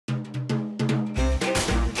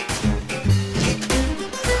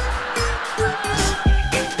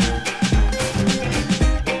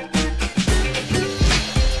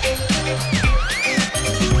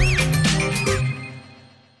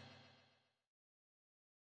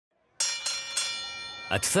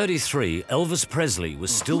At 33, Elvis Presley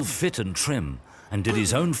was still fit and trim and did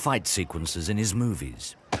his own fight sequences in his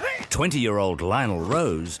movies. 20-year-old Lionel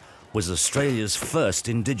Rose was Australia's first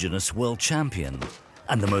Indigenous world champion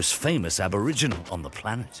and the most famous Aboriginal on the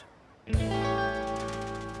planet.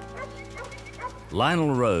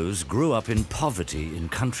 Lionel Rose grew up in poverty in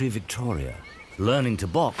country Victoria, learning to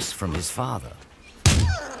box from his father.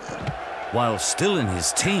 While still in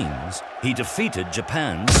his teens, he defeated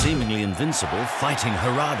Japan's seemingly invincible Fighting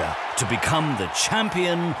Harada to become the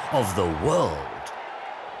champion of the world.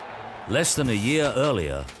 Less than a year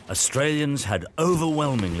earlier, Australians had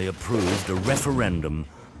overwhelmingly approved a referendum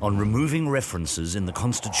on removing references in the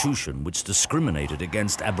Constitution which discriminated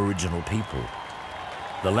against Aboriginal people.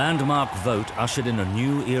 The landmark vote ushered in a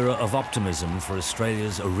new era of optimism for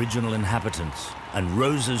Australia's original inhabitants, and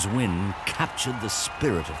Rose's win captured the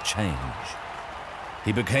spirit of change.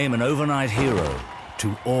 He became an overnight hero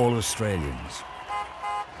to all Australians.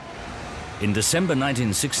 In December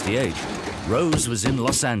 1968, Rose was in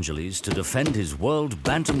Los Angeles to defend his world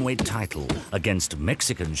bantamweight title against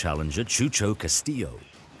Mexican challenger Chucho Castillo.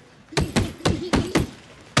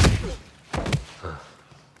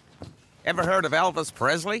 Ever heard of Elvis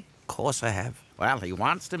Presley? Of course I have. Well, he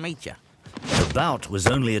wants to meet you. The bout was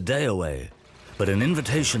only a day away, but an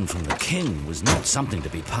invitation from the king was not something to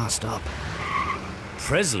be passed up.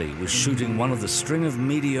 Presley was shooting one of the string of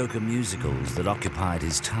mediocre musicals that occupied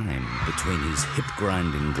his time between his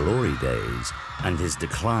hip-grinding glory days and his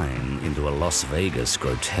decline into a Las Vegas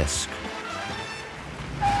grotesque.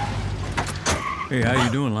 Hey, how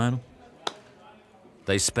you doing, Lionel?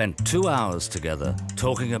 They spent 2 hours together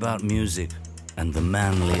talking about music and the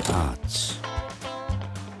manly arts.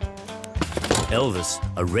 Elvis,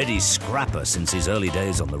 a ready scrapper since his early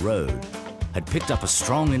days on the road, had picked up a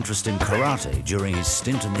strong interest in karate during his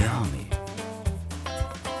stint in the army.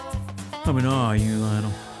 How in awe are you,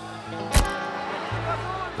 Lionel?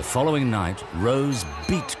 The following night, Rose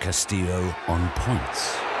beat Castillo on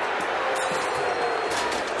points.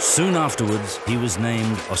 Soon afterwards, he was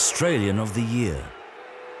named Australian of the Year.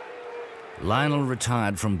 Lionel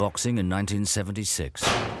retired from boxing in 1976,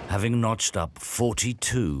 having notched up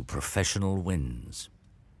 42 professional wins.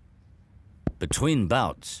 Between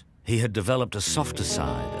bouts, he had developed a softer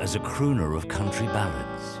side as a crooner of country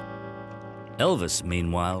ballads. Elvis,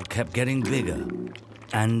 meanwhile, kept getting bigger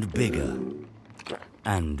and bigger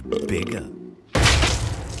and bigger.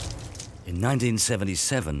 In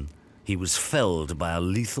 1977, he was felled by a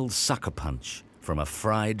lethal sucker punch from a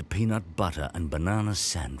fried peanut butter and banana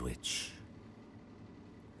sandwich.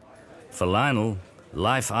 For Lionel,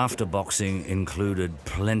 life after boxing included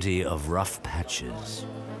plenty of rough patches.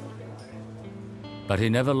 But he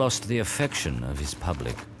never lost the affection of his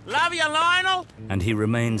public. Love you, Lionel! And he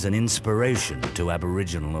remains an inspiration to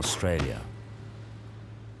Aboriginal Australia.